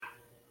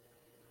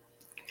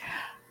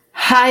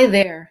Hi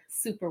there,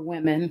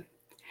 superwomen.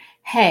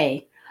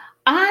 Hey,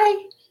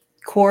 I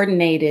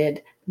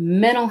coordinated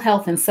mental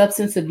health and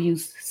substance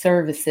abuse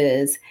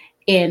services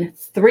in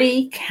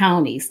three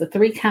counties, the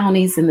three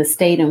counties in the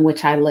state in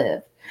which I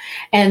live.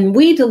 And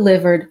we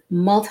delivered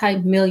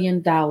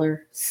multi-million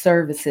dollar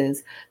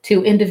services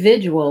to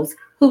individuals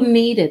who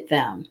needed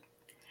them.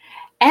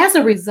 As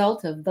a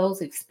result of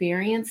those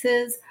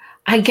experiences,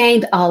 I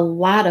gained a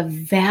lot of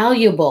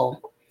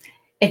valuable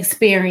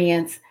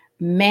experience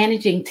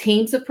managing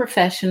teams of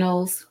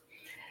professionals,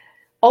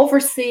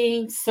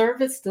 overseeing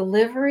service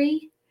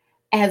delivery,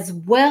 as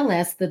well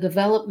as the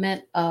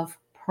development of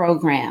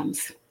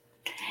programs.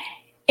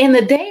 In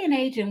the day and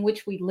age in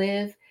which we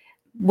live,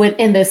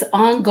 in this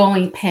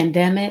ongoing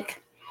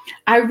pandemic,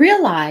 I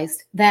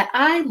realized that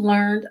I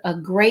learned a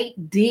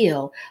great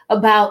deal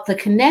about the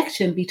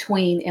connection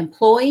between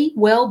employee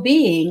well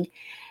being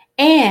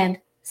and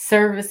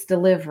service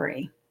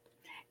delivery.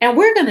 And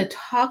we're going to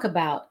talk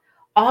about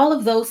all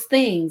of those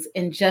things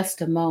in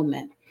just a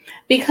moment.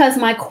 Because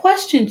my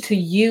question to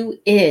you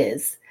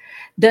is,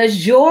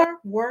 does your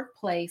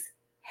workplace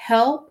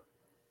help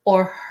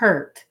or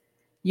hurt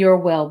your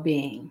well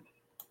being?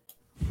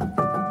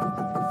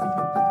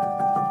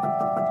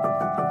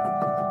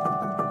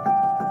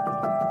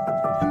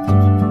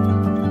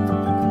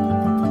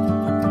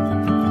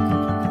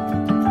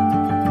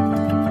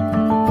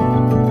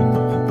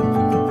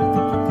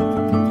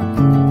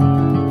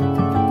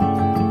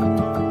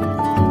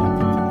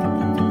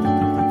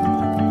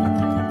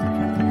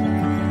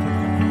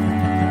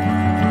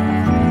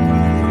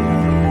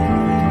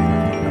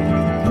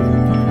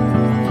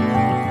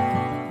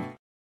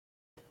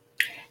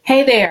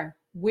 Hey there,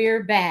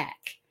 we're back.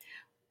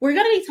 We're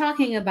going to be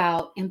talking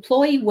about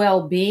employee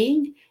well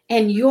being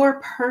and your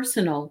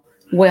personal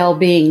well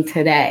being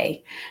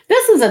today.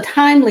 This is a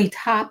timely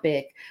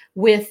topic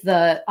with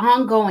the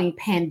ongoing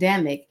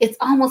pandemic. It's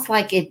almost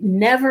like it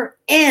never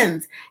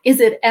ends. Is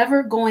it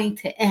ever going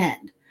to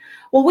end?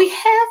 Well, we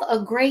have a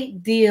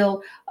great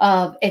deal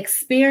of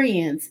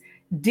experience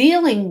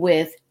dealing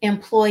with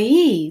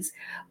employees,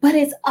 but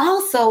it's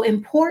also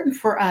important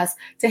for us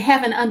to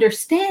have an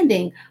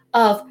understanding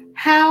of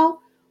how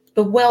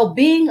the well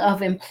being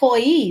of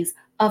employees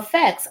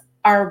affects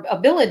our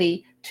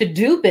ability to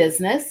do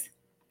business,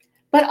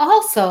 but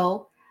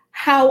also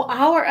how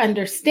our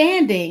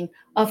understanding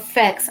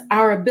affects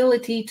our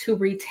ability to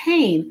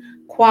retain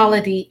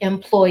quality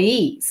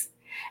employees.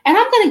 And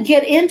I'm going to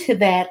get into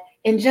that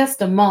in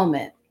just a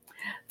moment.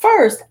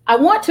 First, I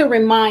want to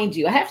remind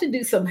you, I have to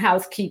do some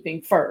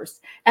housekeeping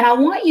first. And I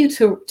want you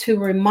to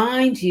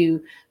remind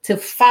you to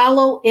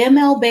follow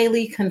ML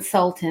Bailey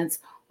Consultants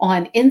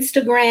on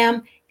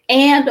Instagram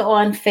and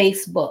on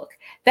Facebook.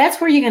 That's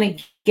where you're going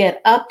to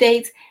get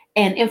updates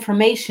and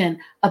information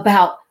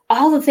about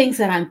all the things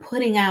that I'm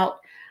putting out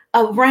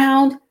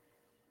around.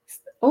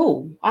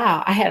 Oh,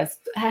 wow. I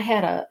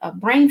had a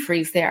brain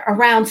freeze there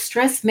around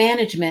stress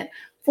management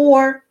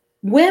for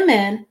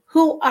women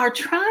who are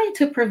trying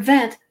to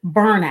prevent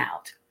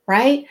burnout,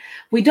 right?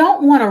 We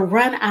don't want to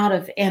run out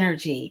of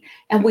energy,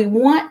 and we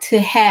want to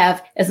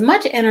have as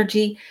much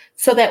energy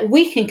so that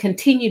we can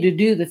continue to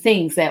do the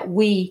things that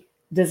we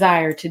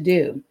desire to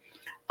do.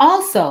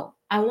 Also,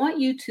 I want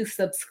you to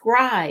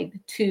subscribe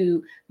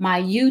to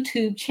my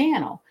YouTube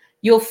channel.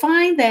 You'll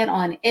find that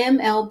on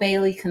ML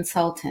Bailey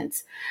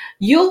Consultants.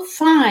 You'll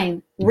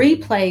find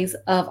replays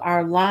of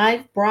our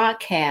live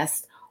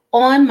broadcasts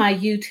on my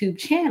YouTube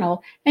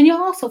channel, and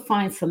you'll also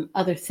find some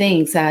other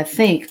things that I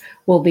think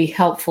will be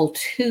helpful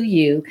to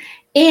you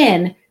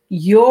in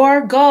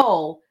your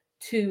goal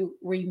to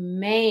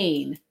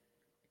remain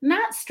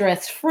not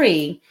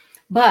stress-free,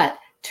 but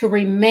to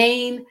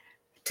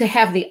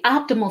have the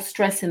optimal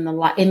stress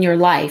in your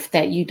life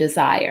that you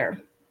desire.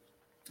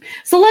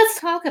 So let's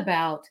talk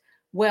about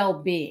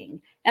well-being.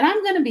 And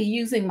I'm going to be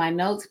using my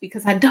notes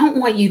because I don't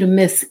want you to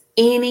miss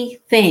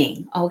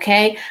anything,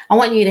 okay? I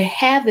want you to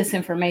have this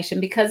information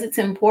because it's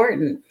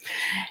important,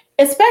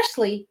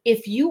 especially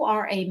if you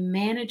are a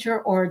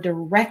manager or a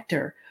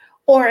director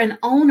or an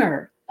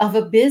owner of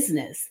a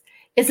business.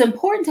 It's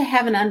important to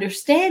have an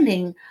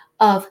understanding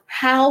of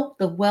how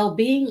the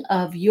well-being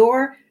of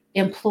your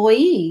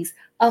employees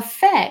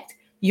affect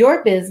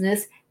your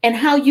business and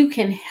how you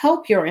can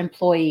help your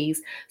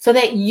employees so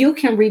that you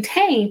can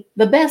retain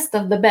the best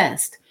of the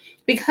best,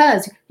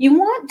 because you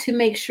want to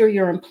make sure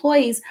your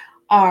employees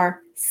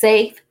are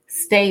safe,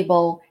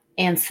 stable,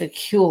 and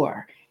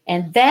secure.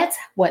 And that's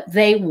what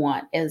they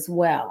want as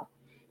well.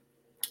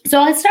 So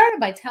I started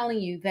by telling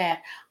you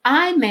that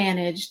I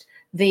managed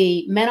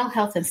the mental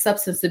health and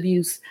substance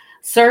abuse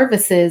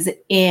services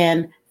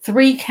in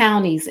three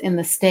counties in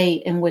the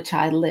state in which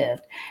I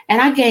lived.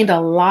 And I gained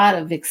a lot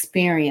of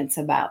experience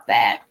about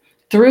that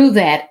through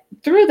that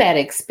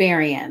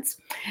experience.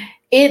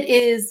 It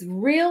is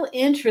real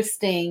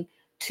interesting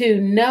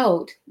to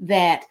note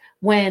that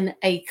when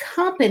a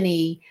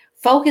company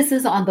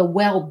focuses on the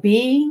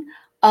well-being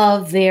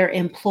of their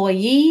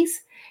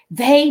employees,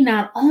 they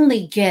not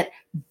only get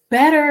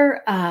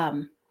better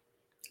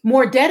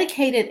more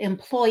dedicated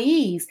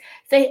employees,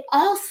 they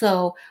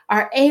also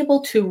are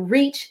able to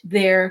reach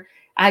their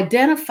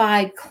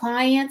identified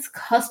clients,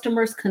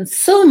 customers,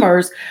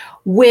 consumers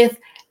with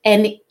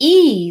an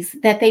ease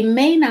that they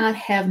may not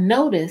have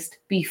noticed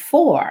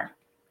before.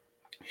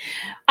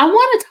 I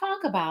want to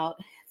talk about,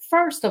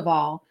 first of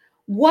all,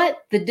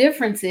 what the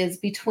difference is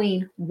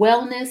between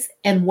wellness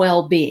and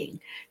well-being.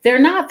 They're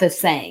not the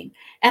same.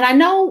 And I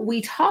know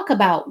we talk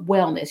about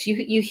wellness.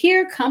 You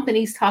hear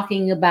companies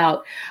talking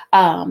about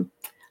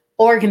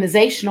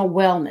organizational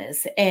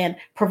wellness and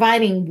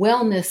providing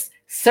wellness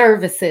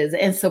services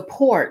and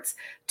supports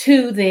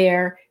to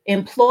their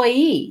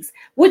employees,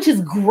 which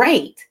is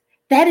great.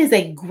 That is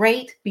a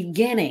great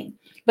beginning.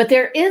 But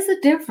there is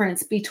a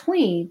difference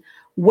between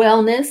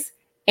wellness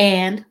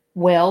and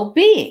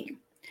well-being.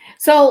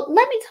 So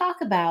let me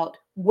talk about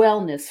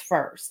wellness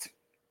first.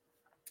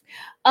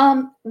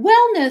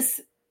 Wellness,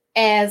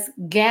 as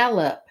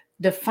Gallup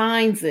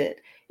defines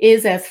it,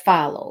 is as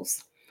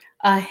follows: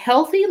 a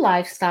healthy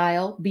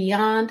lifestyle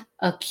beyond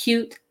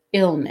acute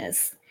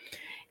illness.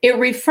 It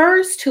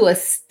refers to a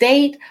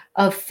state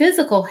of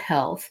physical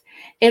health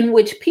in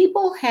which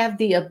people have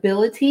the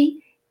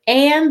ability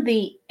and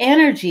the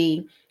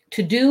energy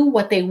to do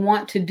what they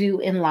want to do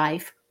in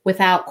life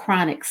without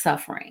chronic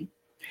suffering.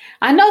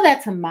 I know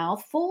that's a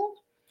mouthful.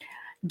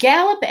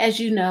 Gallup, as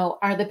you know,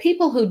 are the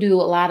people who do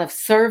a lot of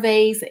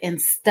surveys and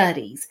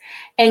studies.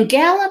 And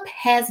Gallup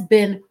has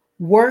been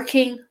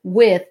working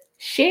with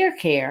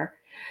Sharecare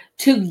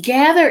to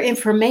gather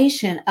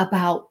information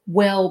about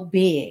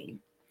well-being.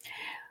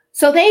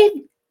 So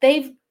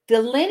they've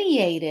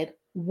delineated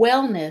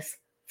wellness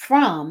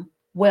from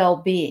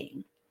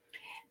well-being.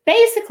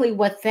 Basically,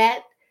 what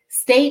that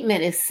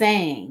statement is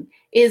saying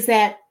is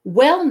that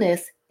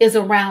wellness is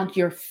around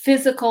your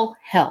physical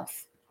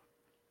health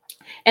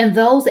and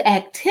those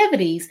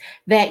activities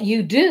that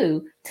you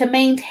do to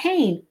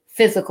maintain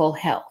physical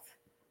health.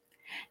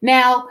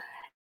 Now,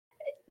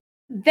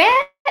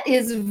 that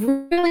is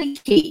really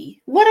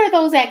key. What are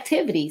those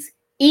activities?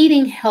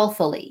 Eating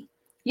healthily,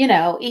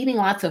 eating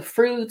lots of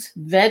fruits,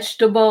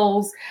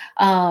 vegetables,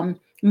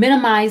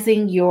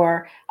 minimizing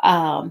your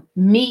red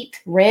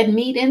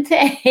meat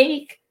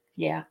intake.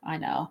 Yeah, I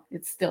know,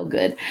 it's still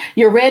good.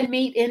 Your red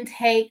meat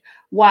intake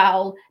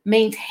while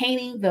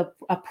maintaining the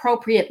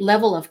appropriate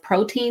level of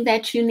protein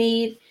that you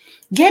need.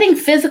 Getting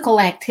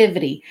physical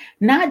activity,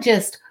 not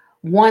just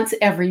once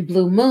every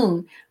blue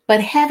moon,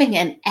 but having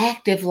an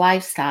active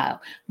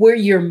lifestyle where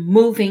you're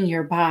moving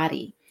your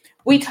body.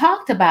 We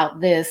talked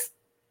about this,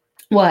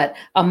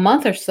 a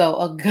month or so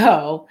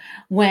ago,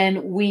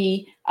 when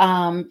we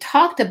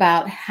talked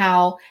about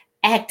how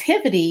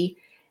activity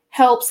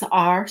helps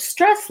our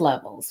stress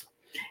levels.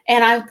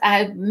 And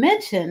I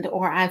mentioned,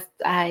 or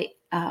I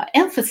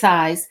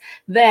emphasized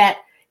that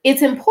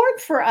it's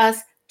important for us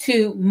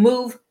to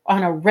move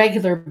on a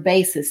regular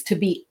basis, to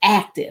be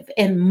active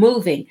and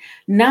moving,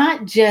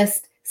 not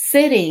just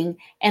sitting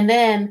and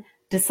then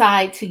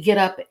decide to get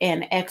up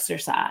and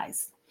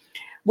exercise.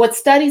 What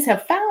studies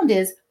have found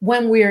is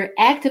when we're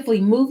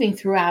actively moving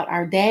throughout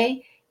our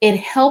day, it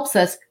helps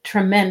us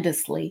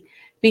tremendously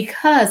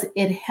because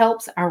it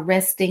helps our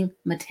resting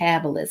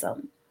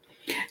metabolism.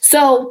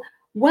 So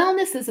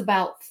wellness is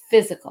about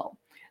physical.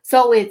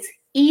 So it's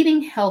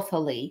eating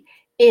healthily.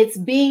 It's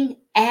being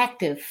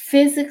active,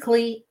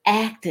 physically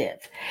active.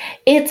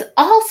 It's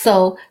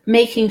also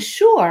making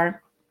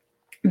sure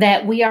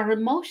that we are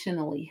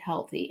emotionally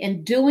healthy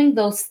and doing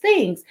those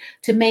things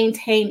to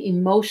maintain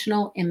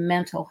emotional and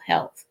mental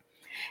health.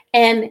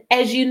 And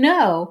as you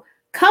know,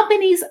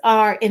 companies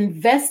are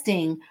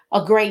investing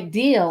a great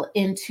deal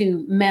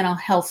into mental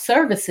health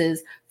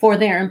services for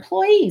their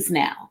employees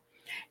now.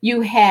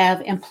 You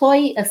have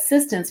employee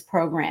assistance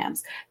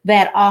programs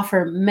that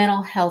offer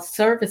mental health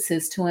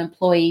services to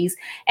employees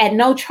at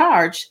no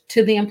charge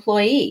to the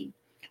employee,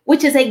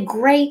 which is a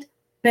great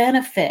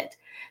benefit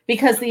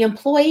because the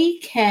employee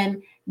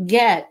can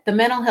get the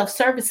mental health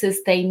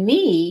services they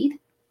need,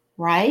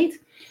 right,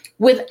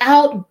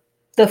 without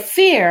the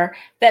fear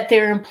that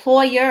their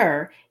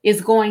employer is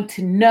going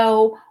to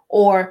know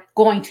or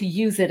going to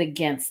use it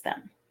against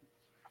them.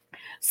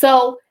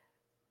 So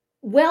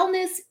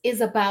wellness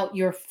is about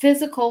your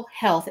physical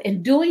health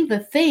and doing the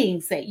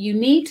things that you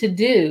need to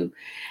do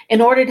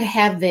in order to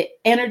have the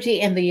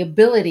energy and the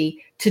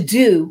ability to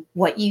do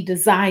what you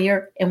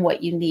desire and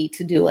what you need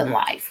to do in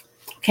life.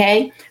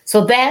 Okay,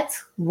 so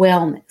that's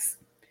wellness.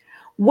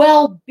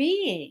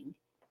 Well-being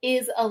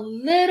is a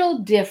little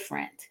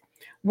different.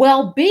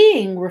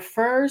 Well-being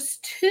refers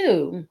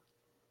to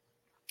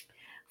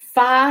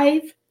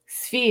 5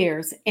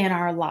 spheres in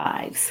our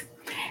lives.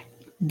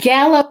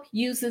 Gallup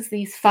uses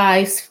these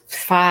five,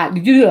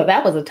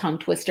 that was a tongue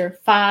twister,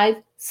 5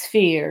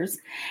 spheres,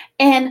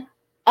 and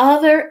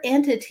other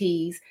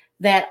entities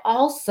that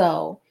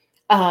also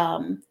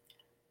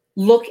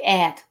look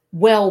at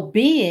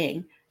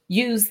well-being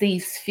use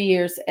these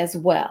spheres as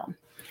well.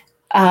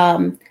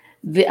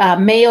 The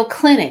Mayo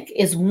Clinic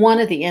is one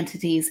of the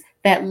entities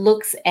that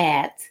looks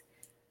at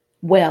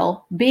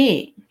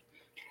well-being.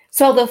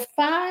 So the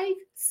 5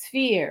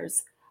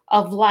 spheres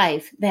of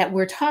life that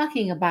we're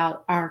talking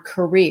about our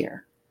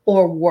career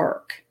or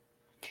work.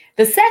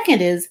 The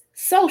second is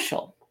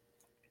social.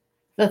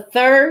 The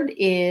third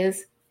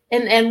is,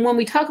 and when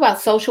we talk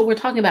about social, we're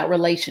talking about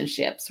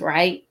relationships,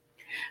 right?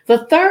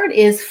 The third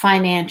is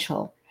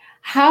financial.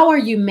 How are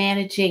you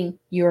managing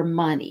your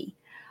money?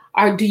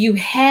 Or do you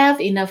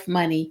have enough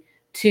money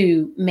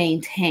to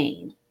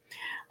maintain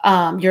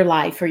your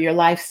life or your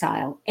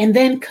lifestyle? And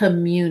then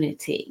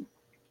community.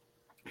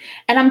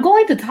 And I'm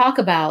going to talk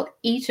about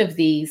each of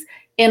these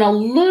in a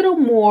little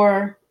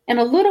more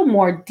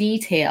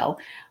detail,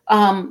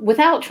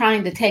 without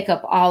trying to take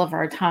up all of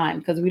our time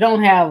because we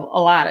don't have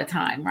a lot of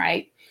time,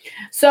 right?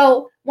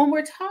 So when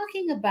we're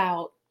talking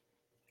about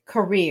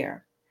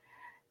career,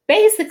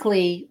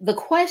 basically the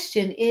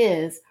question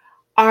is,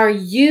 are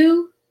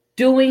you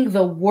doing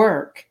the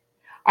work?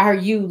 Are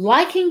you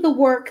liking the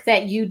work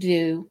that you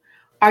do?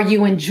 Are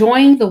you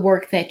enjoying the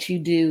work that you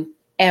do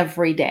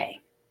every day?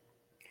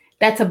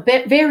 That's a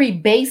very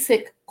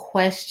basic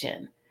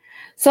question.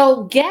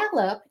 So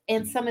Gallup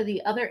and some of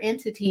the other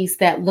entities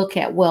that look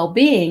at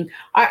well-being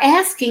are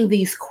asking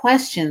these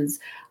questions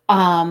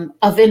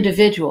of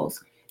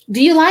individuals.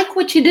 Do you like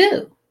what you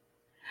do?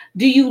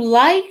 Do you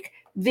like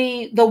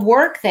the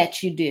work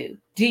that you do?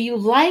 Do you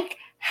like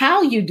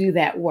how you do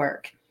that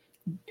work?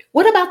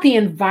 What about the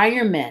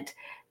environment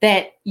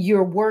that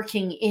you're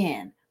working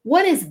in?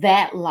 What is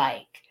that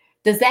like?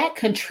 Does that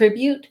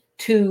contribute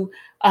to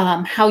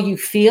how you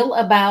feel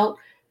about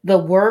the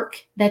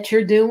work that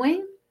you're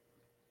doing?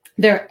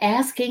 They're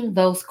asking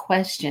those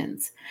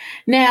questions.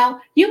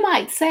 Now, you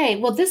might say,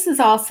 well, this is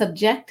all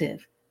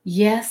subjective.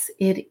 Yes,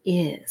 it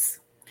is.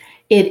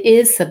 It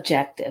is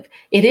subjective.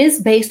 It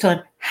is based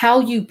on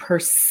how you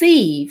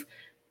perceive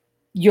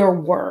your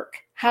work,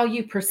 how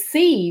you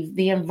perceive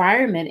the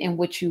environment in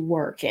which you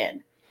work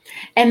in.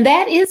 And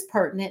that is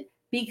pertinent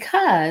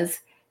because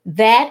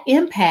that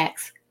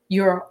impacts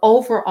your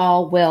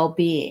overall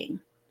well-being.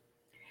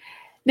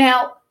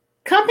 Now,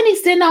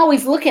 companies didn't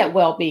always look at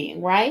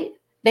well-being, right?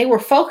 They were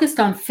focused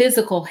on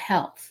physical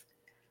health,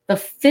 the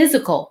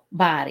physical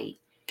body.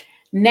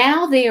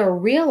 Now they are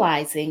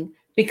realizing,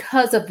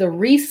 because of the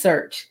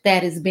research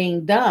that is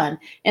being done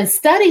and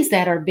studies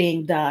that are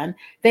being done,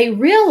 they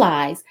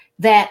realize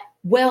that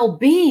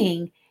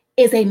well-being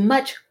is a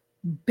much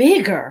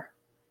bigger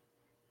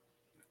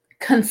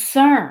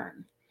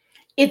concern.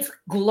 It's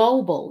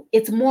global,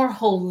 it's more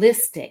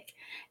holistic.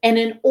 And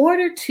in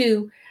order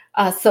to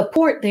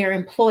support their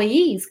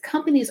employees,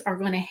 companies are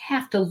going to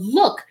have to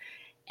look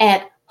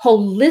at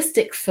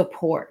holistic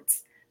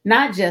supports,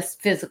 not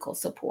just physical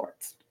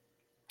supports.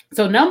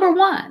 So number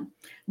one,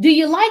 do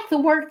you like the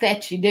work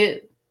that you do?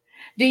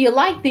 Do you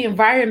like the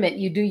environment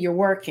you do your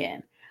work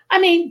in? I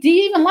mean, do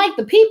you even like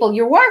the people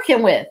you're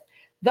working with?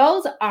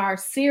 Those are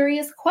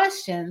serious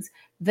questions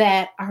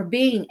that are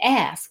being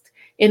asked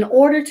in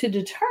order to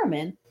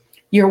determine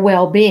your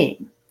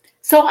well-being.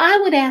 So I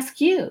would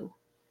ask you,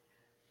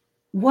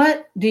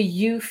 what do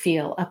you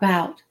feel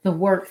about the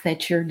work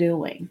that you're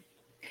doing?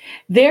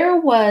 There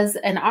was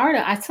an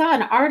article, I saw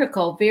an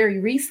article very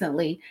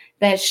recently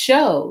that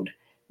showed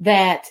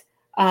that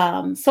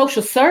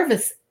social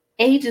service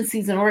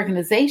agencies and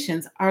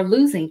organizations are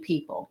losing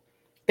people.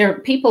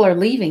 People are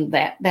leaving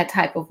that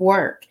type of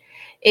work.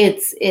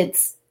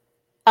 It's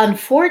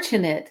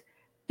unfortunate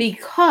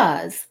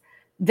because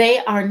they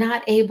are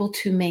not able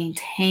to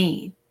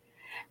maintain.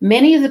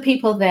 Many of the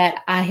people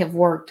that I have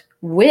worked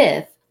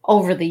with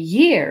over the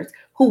years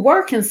who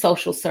work in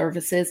social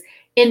services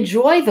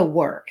enjoy the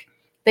work.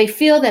 They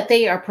feel that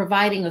they are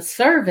providing a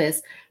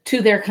service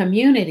to their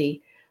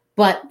community,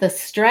 but the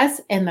stress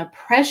and the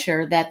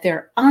pressure that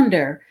they're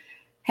under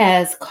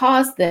has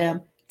caused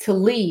them to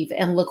leave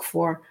and look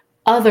for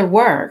other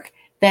work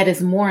that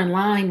is more in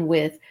line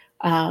with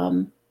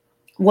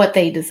what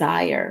they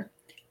desire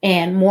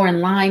and more in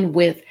line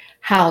with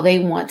how they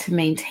want to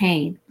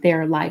maintain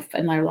their life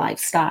and their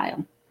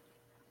lifestyle.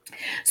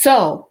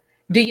 So,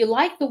 do you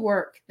like the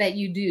work that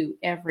you do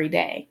every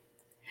day?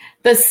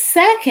 The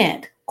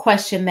second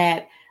question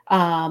that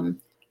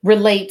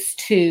relates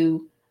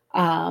to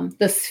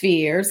the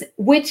spheres,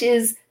 which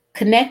is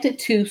connected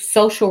to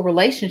social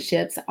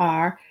relationships,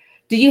 are,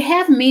 do you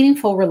have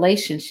meaningful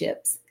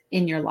relationships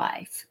in your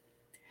life?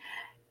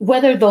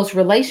 Whether those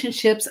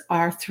relationships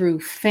are through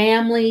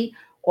family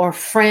or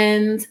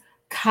friends,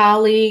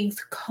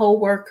 colleagues,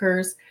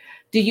 coworkers,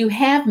 do you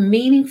have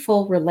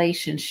meaningful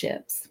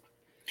relationships?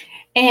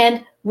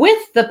 And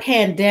with the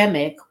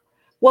pandemic,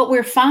 what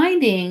we're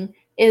finding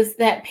is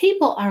that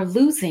people are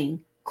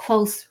losing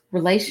close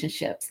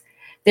relationships.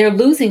 They're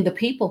losing the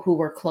people who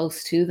were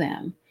close to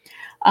them.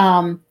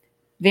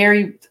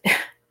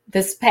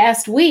 This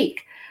past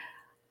week,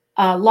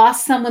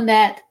 lost someone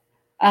that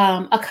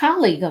a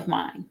colleague of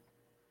mine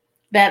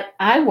that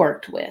I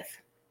worked with.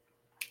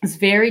 It's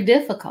very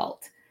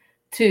difficult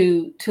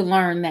to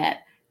learn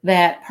that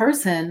that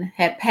person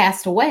had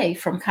passed away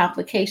from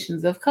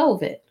complications of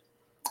COVID.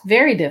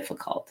 Very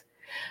difficult.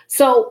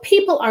 So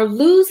people are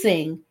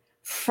losing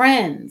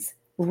friends,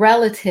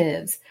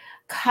 relatives,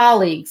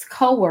 colleagues,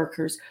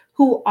 coworkers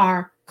who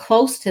are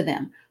close to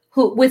them,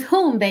 with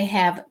whom they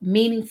have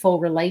meaningful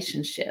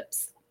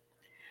relationships.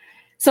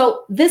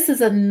 So this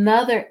is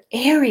another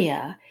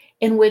area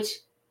in which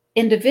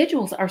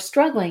individuals are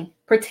struggling,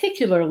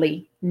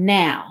 particularly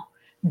now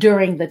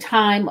during the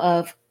time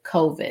of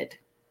COVID.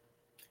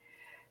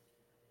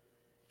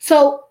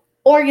 So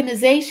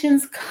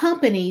organizations,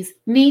 companies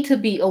need to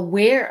be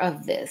aware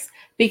of this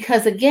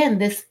because, again,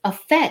 this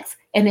affects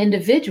an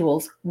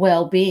individual's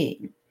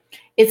well-being.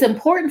 It's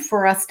important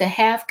for us to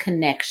have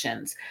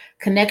connections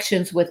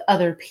with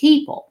other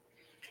people.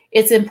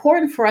 It's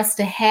important for us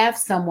to have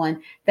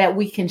someone that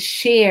we can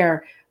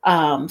share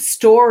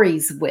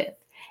stories with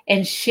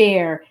and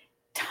share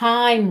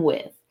time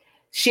with,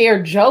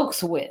 share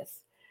jokes with,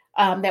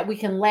 that we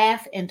can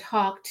laugh and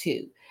talk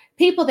to.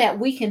 People that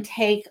we can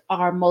take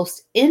our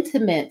most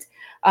intimate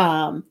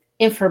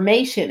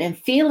information and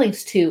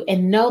feelings to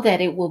and know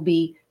that it will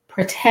be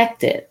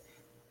protected.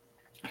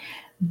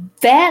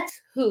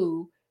 That's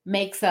who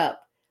makes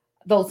up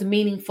those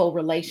meaningful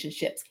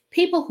relationships,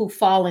 people who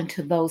fall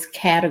into those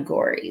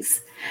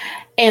categories.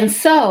 And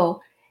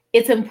so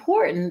it's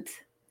important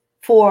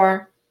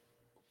for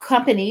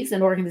companies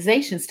and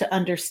organizations to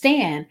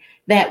understand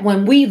that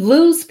when we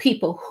lose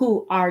people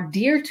who are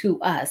dear to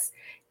us,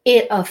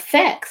 it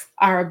affects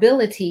our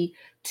ability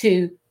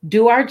to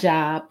do our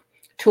job,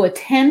 to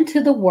attend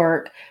to the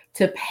work,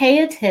 to pay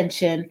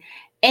attention,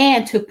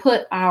 and to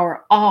put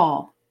our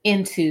all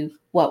into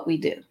what we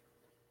do.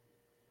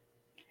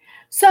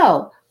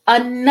 So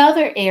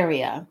another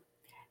area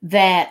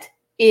that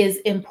is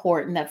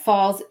important, that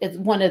falls as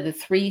one of the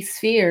three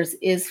spheres,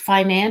 is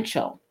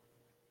financial.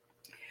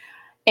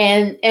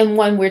 And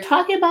when we're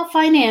talking about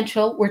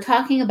financial, we're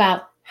talking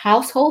about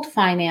household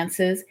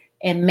finances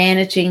and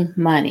managing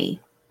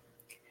money.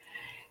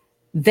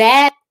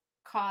 That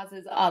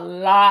causes a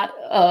lot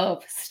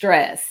of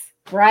stress,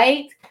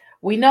 right?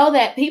 We know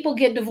that people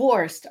get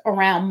divorced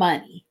around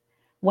money.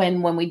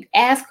 When we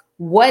ask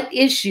what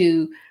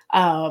issue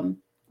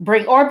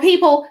or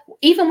people,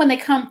 even when they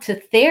come to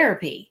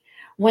therapy,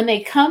 when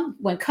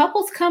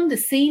couples come to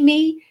see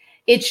me,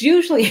 it's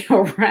usually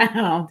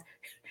around,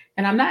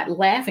 and I'm not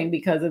laughing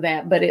because of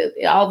that, but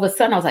all of a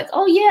sudden I was like,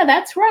 oh yeah,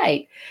 that's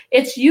right.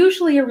 It's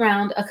usually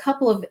around a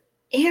couple of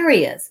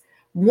areas.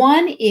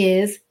 One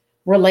is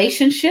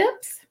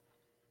relationships,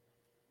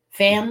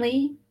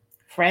 family,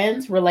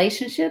 friends,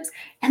 relationships,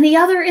 and the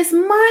other is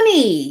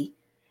money.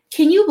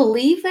 Can you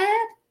believe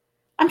that?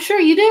 I'm sure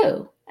you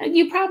do.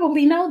 You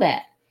probably know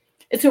that.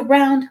 It's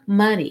around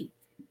money.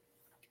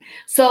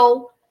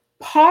 So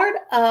part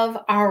of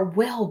our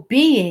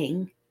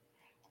well-being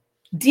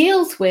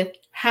deals with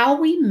how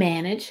we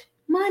manage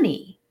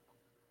money.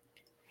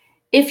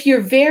 If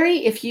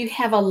you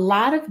have a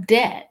lot of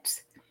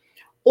debt,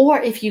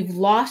 or if you've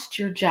lost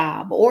your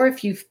job, or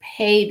if you've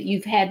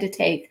had to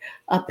take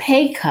a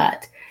pay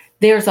cut,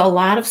 there's a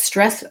lot of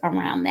stress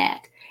around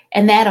that.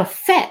 And that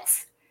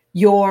affects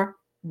your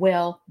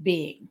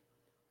well-being,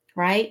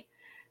 right?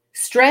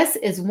 Stress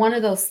is one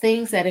of those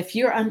things that if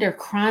you're under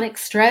chronic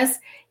stress,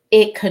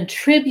 it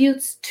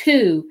contributes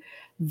to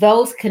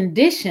those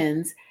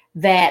conditions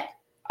that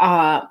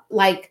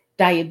like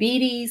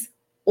diabetes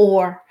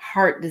or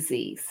heart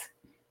disease.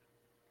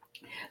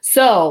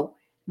 So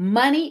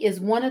money is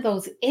one of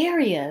those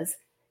areas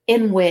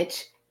in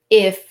which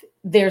if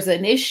there's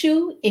an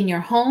issue in your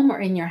home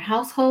or in your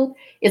household,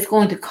 it's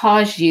going to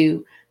cause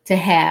you to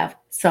have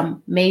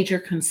some major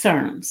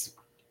concerns.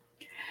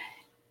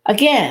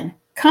 Again,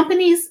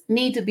 companies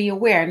need to be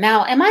aware.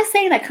 Now, am I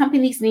saying that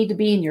companies need to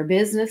be in your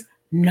business?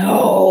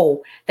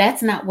 No,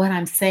 that's not what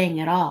I'm saying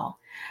at all.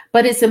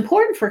 But it's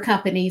important for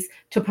companies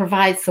to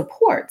provide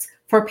supports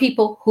for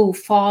people who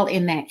fall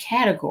in that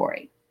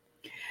category.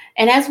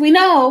 And as we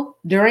know,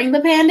 during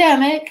the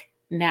pandemic,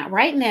 not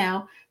right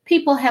now,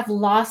 people have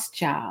lost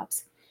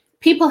jobs.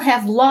 People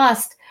have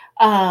lost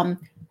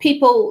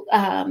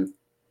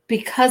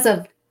because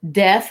of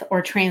death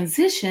or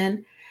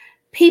transition.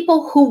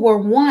 People who were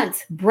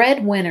once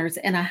breadwinners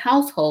in a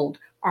household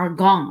are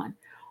gone.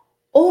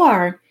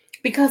 Or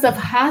because of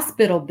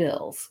hospital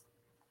bills,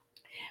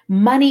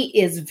 money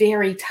is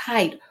very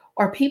tight,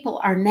 or people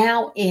are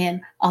now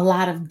in a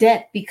lot of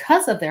debt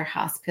because of their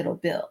hospital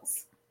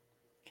bills.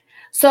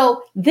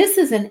 So this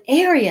is an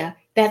area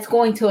that's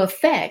going to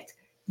affect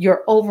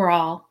your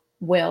overall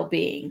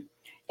well-being.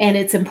 And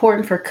it's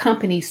important for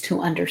companies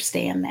to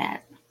understand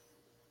that.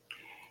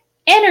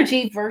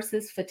 Energy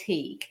versus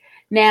fatigue.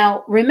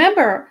 Now,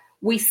 remember,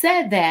 we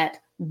said that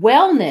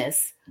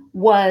wellness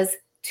was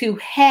to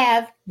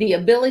have the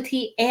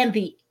ability and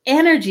the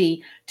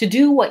energy to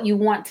do what you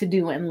want to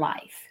do in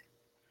life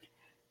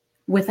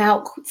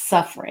without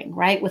suffering,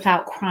 right?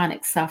 Without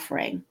chronic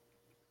suffering.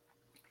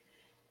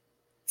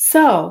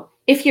 So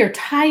if you're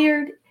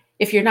tired,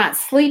 if you're not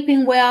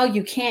sleeping well,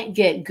 you can't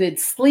get good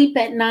sleep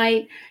at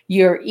night,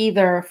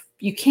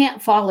 you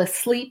can't fall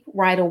asleep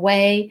right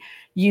away,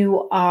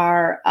 you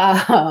are,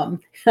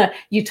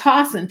 you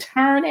toss and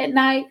turn at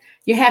night,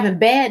 you're having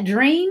bad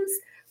dreams,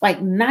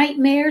 like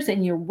nightmares,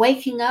 and you're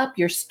waking up,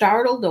 you're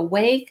startled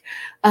awake.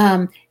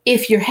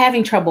 If you're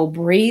having trouble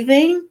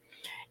breathing,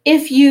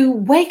 If you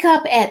wake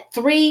up at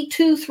 3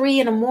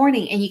 in the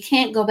morning and you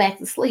can't go back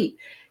to sleep,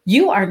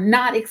 you are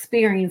not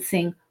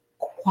experiencing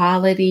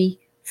quality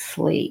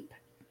sleep.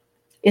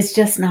 It's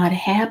just not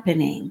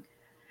happening.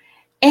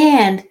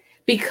 And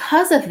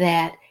because of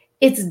that,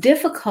 it's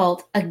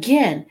difficult,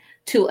 again,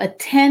 to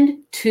attend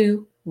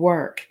to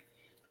work.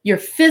 You're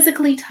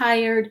physically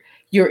tired,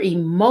 you're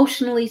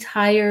emotionally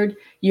tired,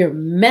 you're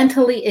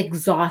mentally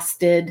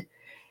exhausted,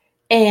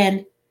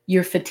 and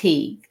you're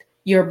fatigued.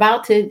 You're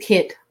about to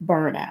hit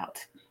burnout.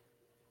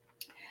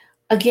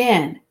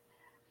 Again,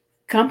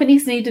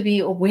 companies need to be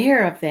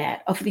aware of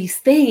that, of these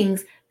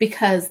things,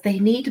 because they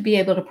need to be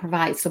able to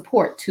provide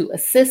support to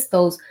assist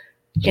those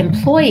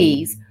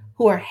employees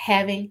who are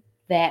having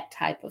that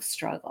type of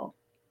struggle.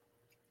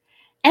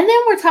 And then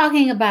we're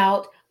talking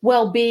about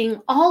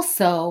well-being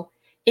also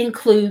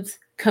includes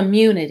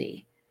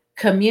community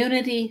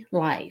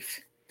life.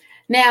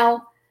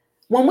 Now,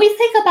 when we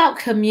think about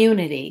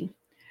community,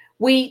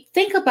 many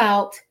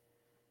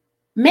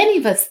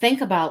of us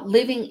think about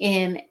living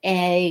in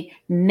a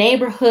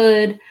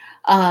neighborhood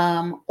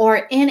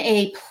or in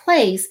a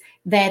place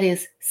that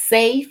is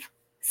safe,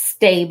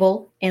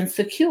 stable, and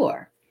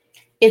secure.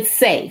 It's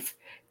safe,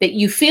 that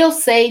you feel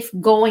safe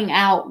going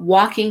out,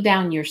 walking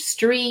down your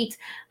street.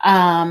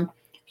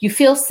 You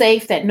feel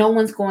safe that no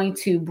one's going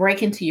to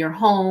break into your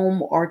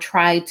home or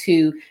try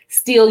to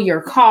steal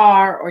your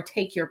car or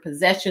take your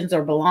possessions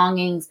or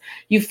belongings.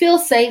 You feel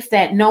safe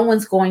that no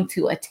one's going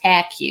to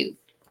attack you,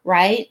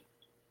 right?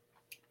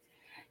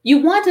 You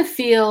want to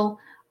feel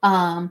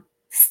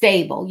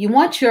stable. You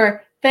want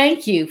your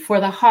thank you for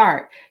the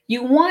heart. You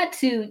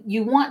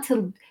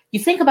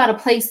think about a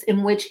place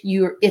in which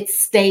it's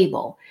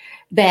stable,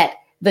 that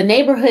the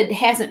neighborhood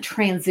hasn't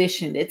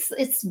transitioned.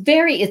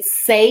 It's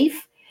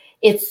safe.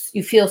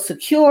 You feel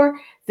secure.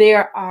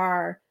 There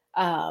are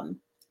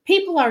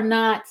people are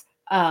not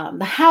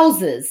the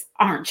houses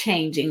aren't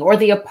changing, or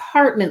the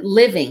apartment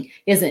living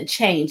isn't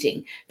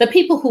changing. The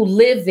people who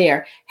live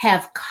there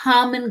have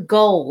common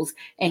goals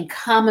and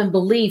common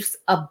beliefs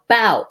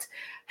about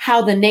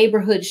how the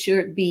neighborhood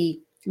should be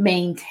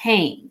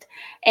maintained.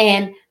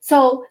 And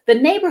so the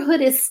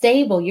neighborhood is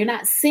stable. You're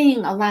not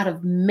seeing a lot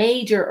of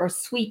major or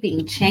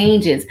sweeping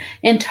changes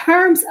in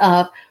terms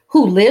of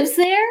who lives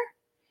there,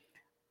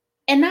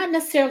 and not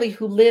necessarily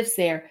who lives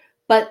there,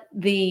 but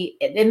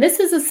and this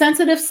is a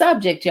sensitive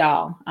subject,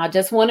 y'all. I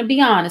just want to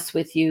be honest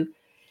with you.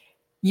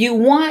 You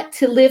want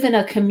to live in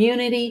a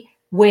community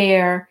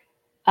where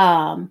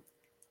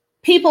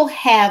people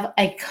have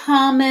a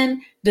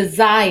common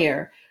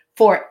desire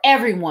for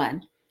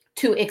everyone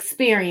to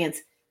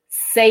experience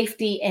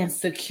safety and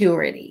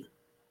security.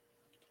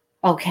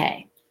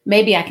 Okay,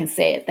 maybe I can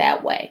say it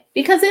that way,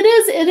 because it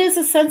is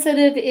a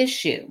sensitive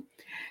issue,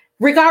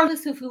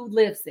 regardless of who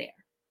lives there.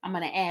 I'm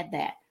going to add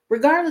that.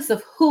 Regardless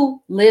of who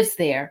lives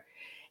there,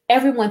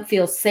 everyone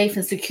feels safe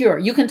and secure.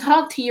 You can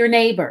talk to your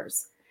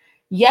neighbors.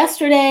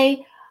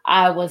 Yesterday,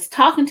 I was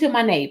talking to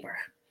my neighbor,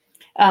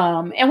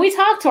 and we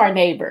talk to our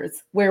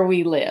neighbors where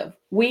we live.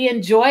 We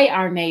enjoy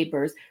our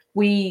neighbors.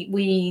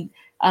 We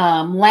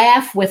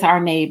laugh with our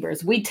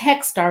neighbors. We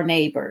text our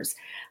neighbors.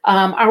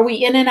 Are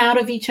we in and out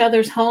of each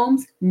other's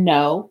homes?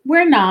 No,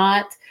 we're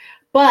not.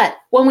 But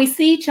when we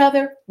see each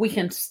other, we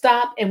can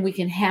stop and we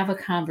can have a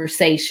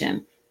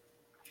conversation.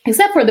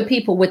 Except for the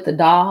people with the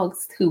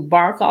dogs who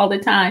bark all the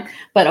time.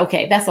 But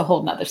okay, that's a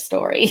whole nother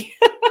story.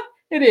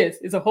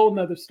 It's a whole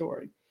nother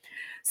story.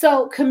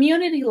 So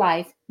community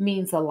life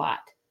means a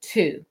lot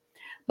too.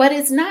 But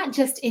it's not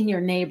just in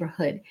your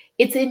neighborhood.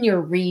 It's in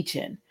your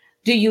region.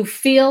 Do you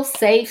feel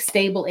safe,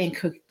 stable, and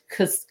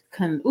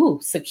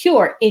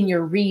secure in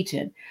your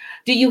region?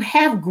 Do you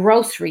have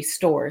grocery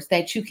stores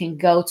that you can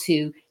go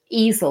to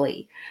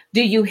easily?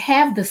 Do you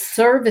have the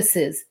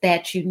services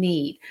that you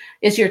need?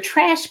 Is your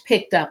trash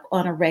picked up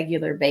on a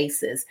regular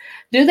basis?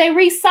 Do they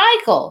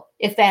recycle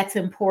if that's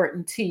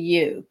important to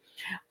you?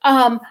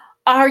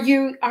 Are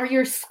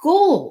your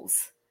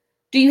schools?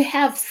 Do you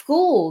have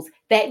schools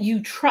that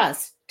you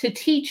trust to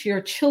teach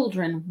your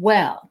children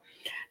well?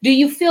 Do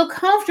you feel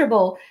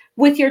comfortable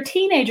with your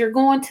teenager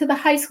going to the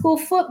high school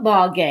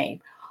football game?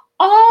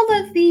 All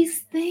of these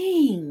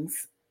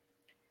things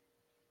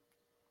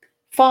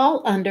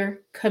fall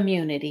under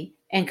community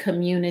and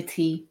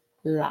community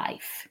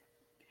life.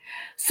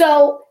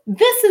 So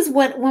this is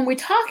when we're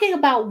talking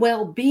about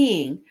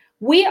well-being,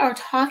 we are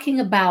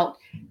talking about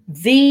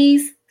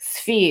these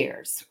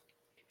spheres.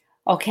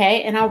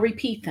 Okay, and I'll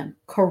repeat them: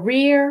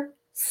 career,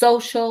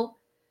 social,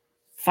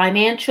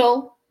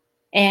 financial,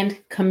 and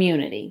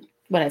community.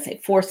 What did I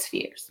say? 4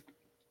 spheres.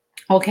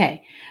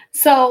 Okay,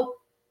 so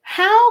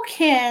how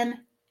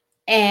can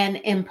an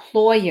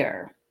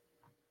employer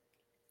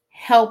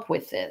help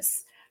with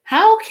this?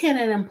 How can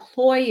an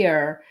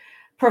employer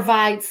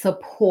provide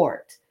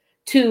support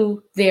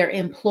to their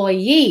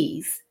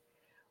employees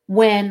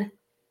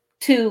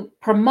to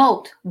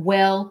promote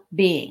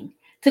well-being,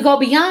 to go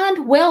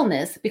beyond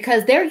wellness,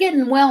 because they're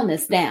getting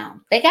wellness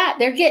down.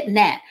 They're getting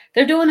that.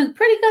 They're doing a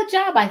pretty good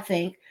job, I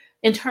think,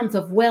 in terms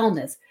of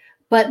wellness,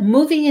 but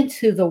moving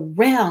into the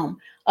realm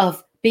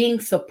of being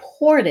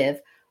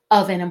supportive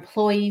of an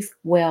employee's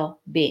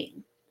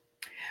well-being?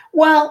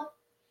 Well,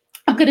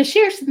 I'm going to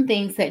share some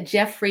things that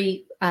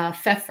Jeffrey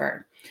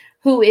Pfeffer,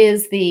 who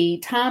is the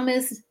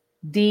Thomas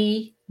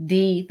D.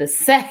 II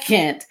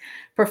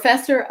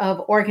Professor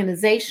of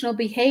Organizational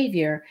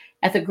Behavior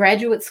at the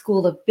Graduate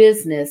School of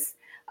Business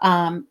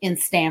in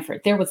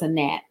Stanford. There was a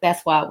gnat.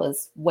 That's why I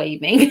was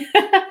waving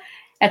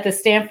at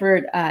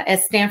Stanford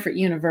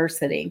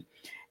University.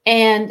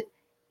 And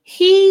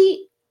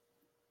he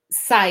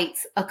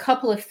cites a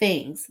couple of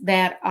things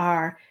that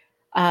are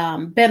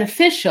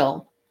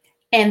beneficial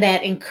and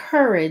that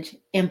encourage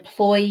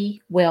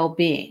employee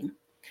well-being.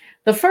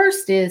 The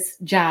first is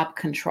job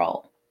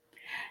control.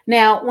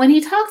 Now, when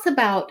he talks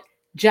about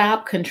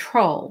job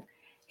control,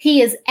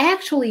 he is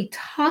actually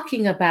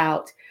talking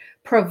about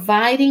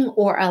providing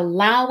or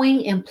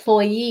allowing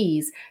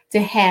employees to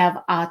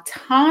have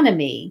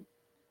autonomy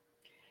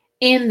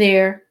in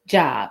their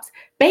jobs.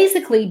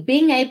 Basically,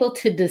 being able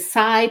to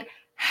decide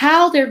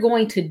how they're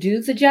going to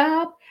do the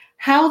job,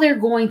 how they're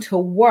going to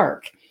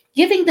work,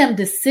 giving them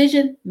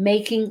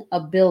decision-making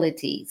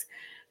abilities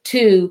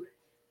to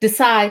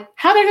decide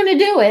how they're going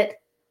to do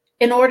it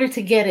in order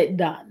to get it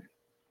done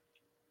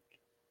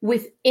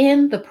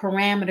within the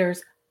parameters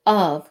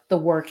of the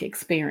work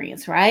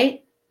experience,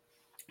 right?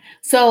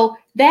 So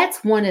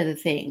that's one of the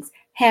things,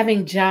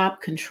 having job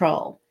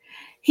control.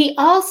 He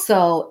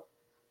also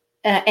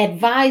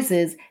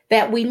advises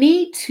that we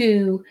need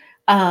to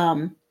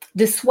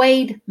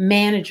dissuade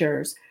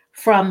managers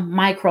from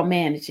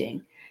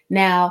micromanaging.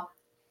 Now,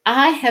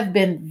 I have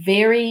been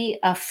very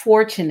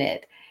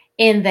fortunate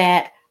in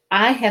that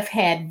I have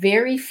had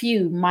very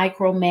few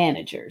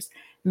micromanagers,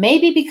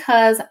 maybe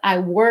because I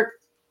work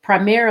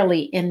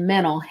primarily in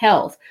mental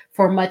health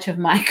for much of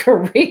my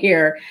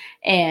career.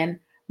 And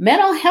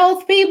mental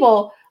health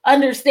people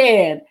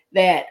understand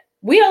that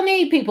we don't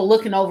need people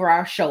looking over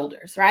our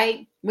shoulders,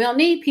 right? We don't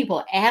need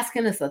people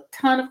asking us a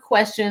ton of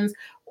questions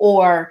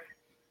or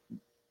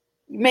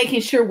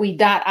making sure we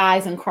dot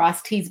I's and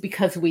cross T's,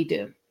 because we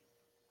do.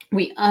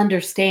 We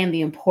understand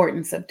the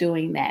importance of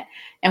doing that.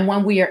 And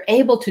when we are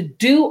able to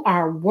do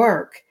our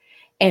work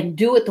and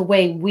do it the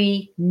way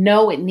we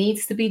know it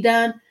needs to be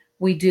done,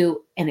 we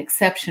do an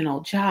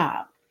exceptional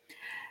job.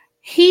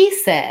 He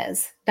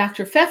says,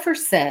 Dr. Pfeffer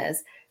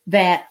says,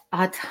 that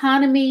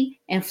autonomy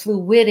and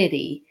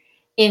fluidity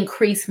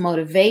increase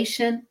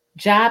motivation,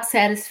 job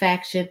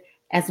satisfaction,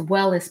 as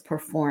well as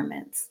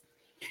performance.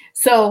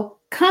 So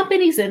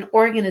companies and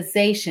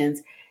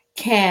organizations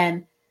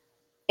can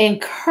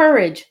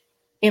encourage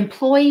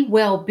employee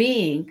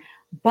well-being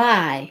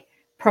by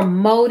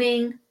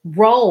promoting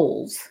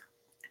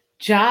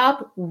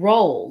job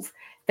roles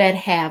that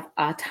have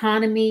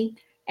autonomy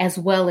as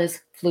well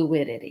as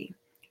fluidity.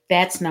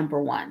 That's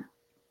number one.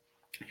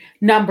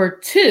 Number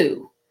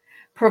two,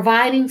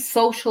 providing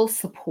social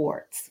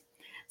supports.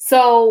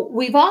 So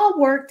we've all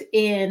worked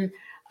in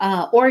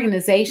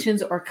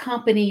organizations or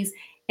companies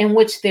in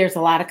which there's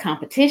a lot of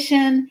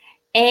competition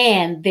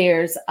and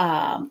there's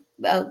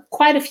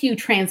quite a few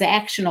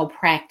transactional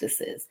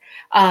practices.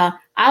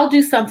 I'll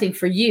do something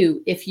for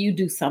you if you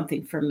do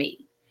something for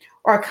me.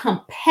 Or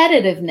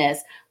competitiveness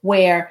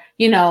where,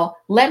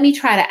 let me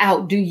try to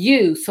outdo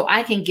you so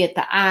I can get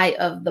the eye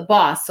of the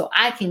boss, so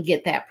I can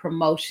get that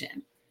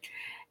promotion.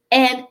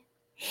 And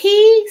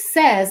he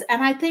says,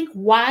 and I think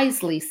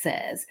wisely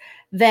says,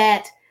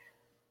 that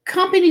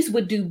companies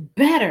would do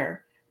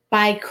better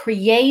by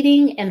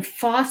creating and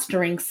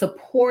fostering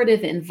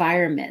supportive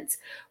environments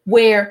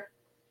where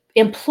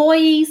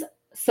employees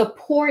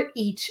support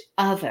each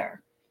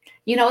other.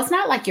 It's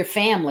not like your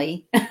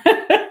family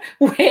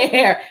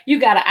where you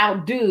got to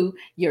outdo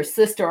your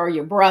sister or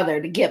your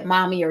brother to get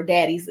mommy or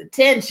daddy's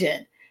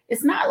attention.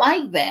 It's not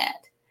like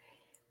that.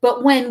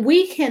 But when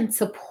we can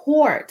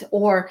support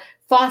or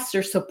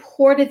foster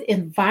supportive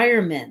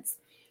environments,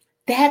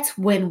 that's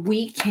when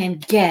we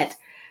can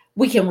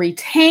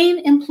retain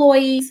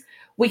employees,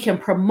 we can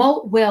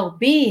promote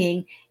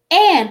well-being,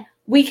 and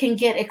we can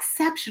get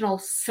exceptional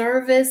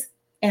service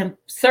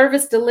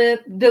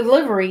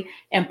delivery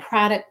and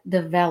product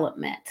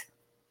development.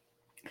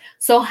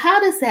 So how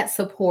does that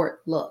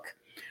support look?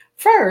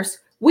 First,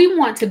 we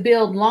want to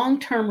build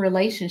long-term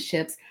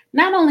relationships,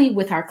 not only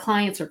with our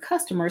clients or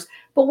customers,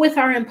 but with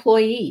our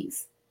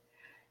employees.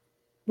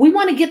 We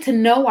want to get to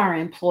know our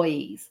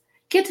employees,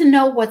 get to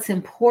know what's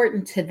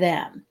important to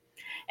them.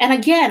 And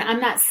again, I'm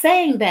not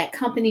saying that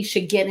companies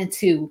should get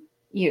into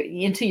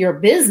your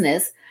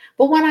business,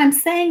 but what I'm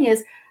saying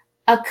is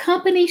a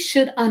company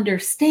should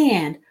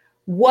understand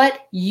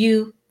what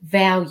you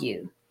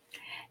value.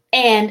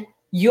 And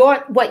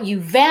what you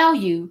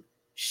value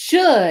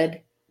should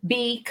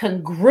be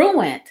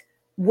congruent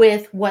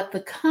with what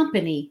the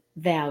company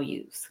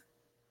values,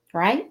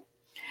 right?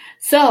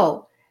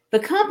 So the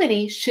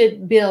company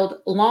should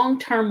build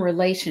long-term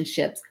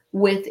relationships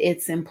with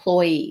its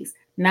employees,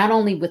 not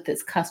only with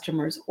its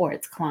customers or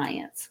its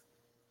clients.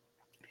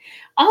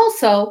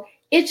 Also,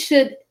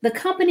 the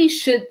company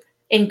should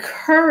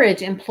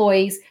encourage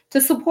employees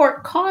to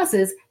support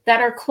causes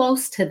that are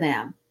close to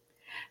them.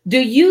 Do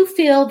you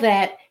feel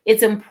that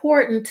it's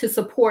important to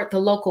support the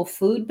local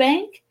food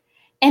bank?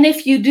 And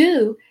if you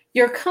do,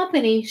 your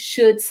company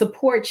should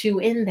support you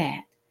in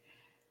that.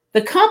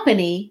 The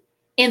company,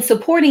 in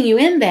supporting you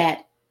in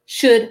that,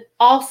 should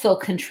also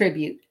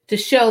contribute to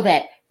show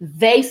that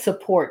they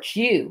support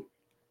you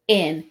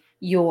in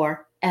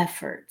your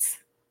efforts.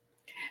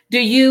 Are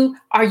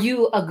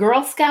you a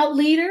Girl Scout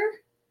leader?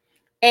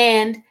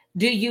 And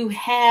do you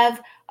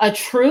have a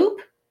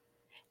troop?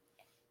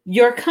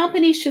 Your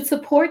company should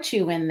support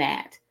you in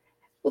that.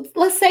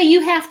 Let's say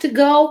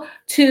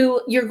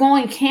you're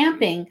going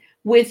camping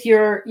with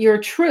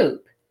your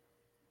troop.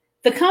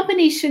 The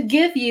company should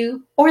give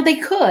you, or they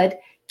could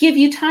give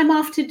you time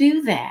off to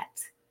do that,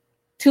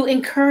 to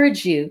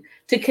encourage you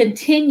to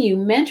continue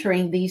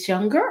mentoring these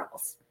young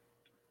girls.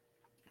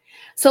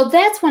 So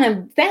that's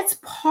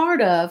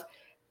part of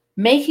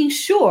making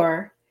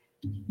sure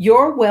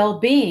your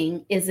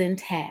well-being is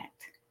intact.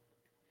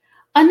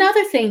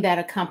 Another thing that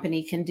a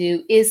company can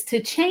do is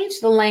to change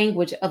the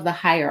language of the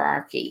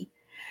hierarchy.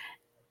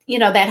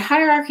 That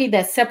hierarchy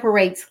that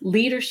separates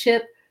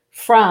leadership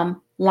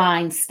from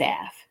line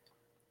staff.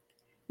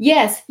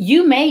 Yes,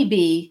 you may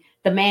be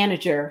the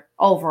manager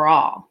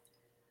overall,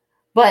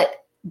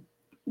 but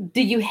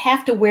do you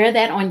have to wear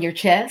that on your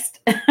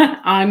chest?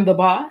 I'm the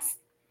boss.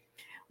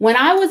 When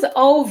I was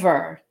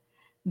over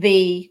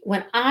the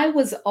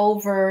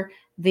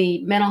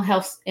mental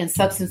health and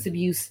substance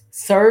abuse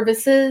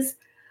services,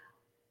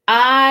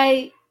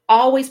 I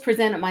always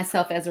presented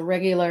myself as a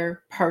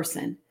regular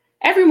person.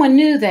 Everyone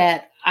knew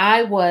that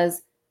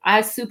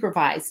I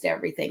supervised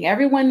everything.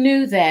 Everyone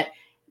knew that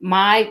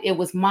it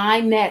was my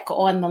neck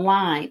on the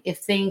line if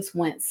things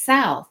went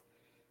south.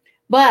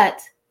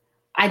 But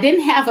I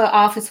didn't have an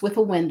office with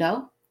a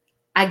window.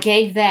 I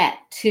gave that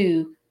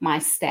to my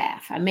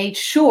staff. I made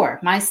sure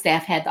my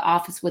staff had the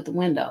office with the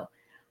window.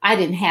 I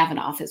didn't have an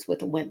office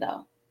with a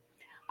window.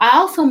 I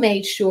also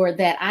made sure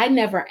that I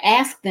never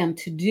asked them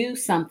to do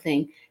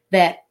something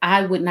that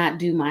I would not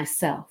do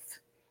myself.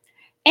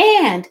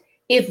 And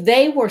if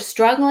they were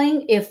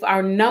struggling, if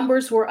our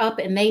numbers were up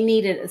and they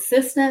needed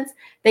assistance,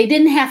 they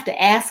didn't have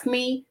to ask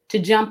me to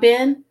jump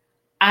in.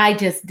 I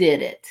just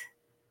did it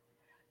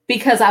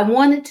because I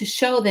wanted to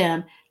show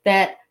them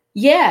that,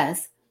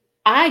 yes,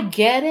 I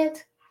get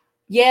it.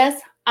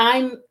 Yes,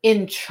 I'm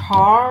in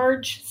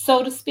charge,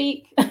 so to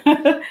speak.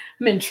 I'm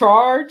in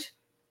charge,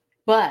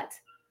 but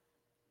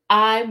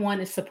I want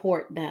to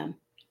support them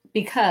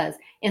because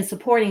in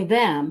supporting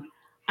them,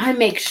 I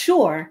make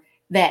sure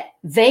that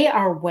they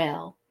are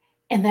well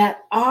and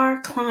that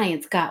our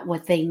clients got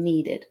what they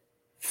needed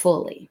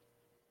fully.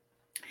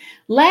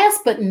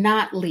 Last but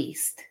not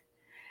least,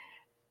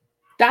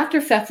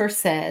 Dr. Pfeffer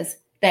says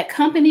that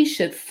companies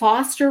should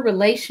foster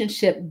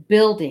relationship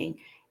building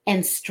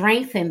and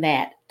strengthen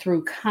that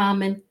through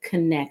common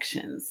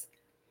connections.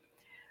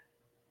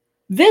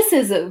 This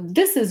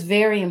is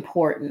very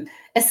important,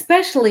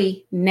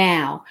 especially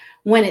now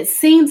when it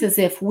seems as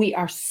if we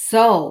are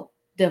so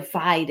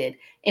divided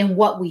in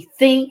what we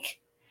think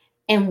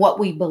and what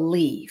we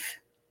believe.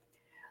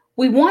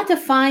 We want to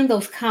find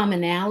those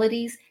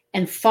commonalities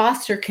and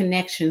foster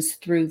connections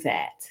through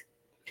that.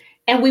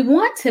 And we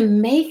want to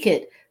make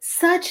it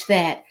such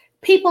that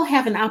people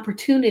have an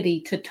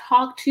opportunity to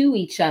talk to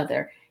each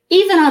other,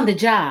 even on the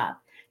job,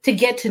 to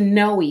get to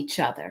know each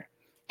other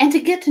and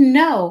to get to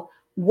know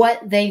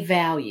what they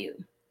value.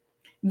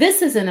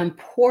 This is an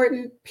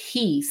important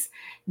piece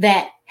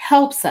that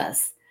helps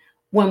us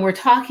when we're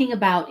talking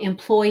about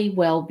employee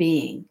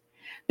well-being,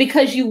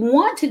 because you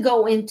want to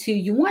go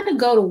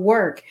to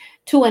work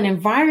to an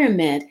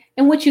environment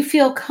in which you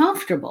feel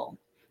comfortable,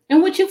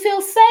 in which you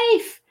feel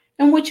safe,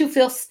 in which you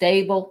feel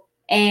stable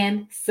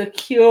and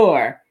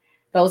secure.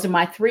 Those are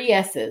my 3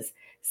 S's: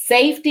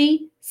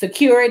 safety,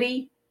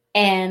 security,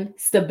 and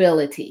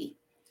stability.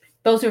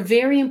 Those are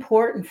very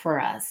important for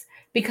us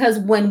because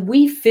when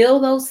we feel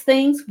those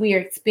things, we are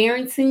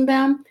experiencing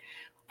them,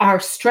 our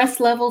stress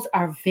levels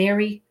are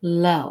very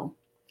low.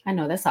 I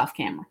know that's off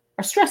camera.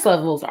 Our stress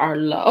levels are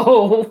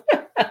low.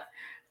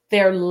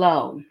 They're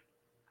low.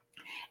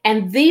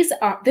 And this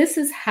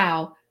is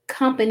how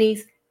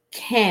companies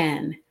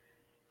can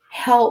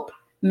help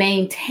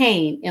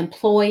maintain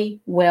employee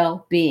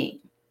well-being.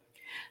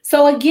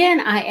 So again,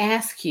 I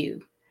ask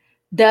you,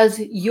 does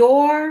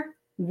your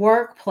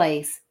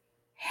workplace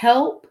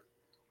help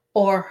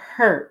or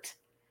hurt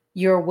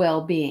your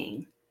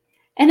well-being?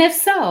 And if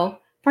so,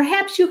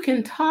 perhaps you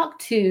can talk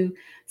to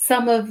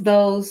some of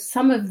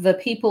the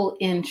people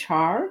in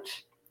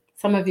charge,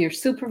 some of your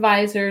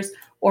supervisors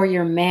or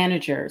your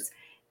managers,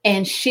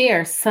 and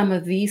share some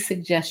of these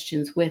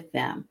suggestions with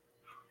them.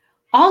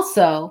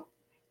 Also,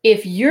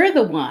 if you're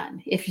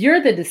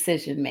the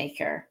decision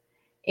maker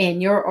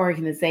in your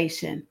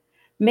organization,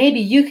 maybe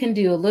you can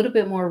do a little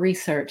bit more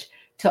research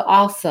to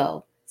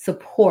also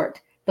support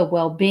the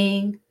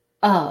well-being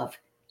of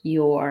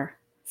your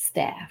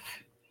staff.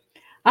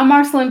 I'm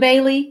Marcelyn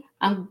Bailey.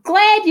 I'm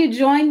glad you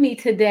joined me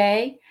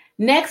today.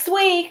 Next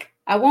week,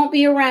 I won't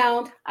be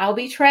around. I'll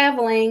be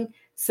traveling.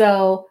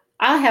 So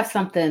I'll have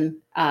something.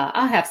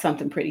 I'll have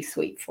something pretty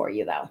sweet for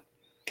you, though.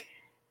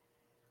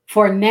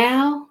 For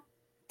now,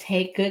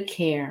 take good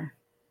care.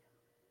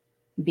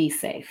 Be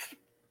safe.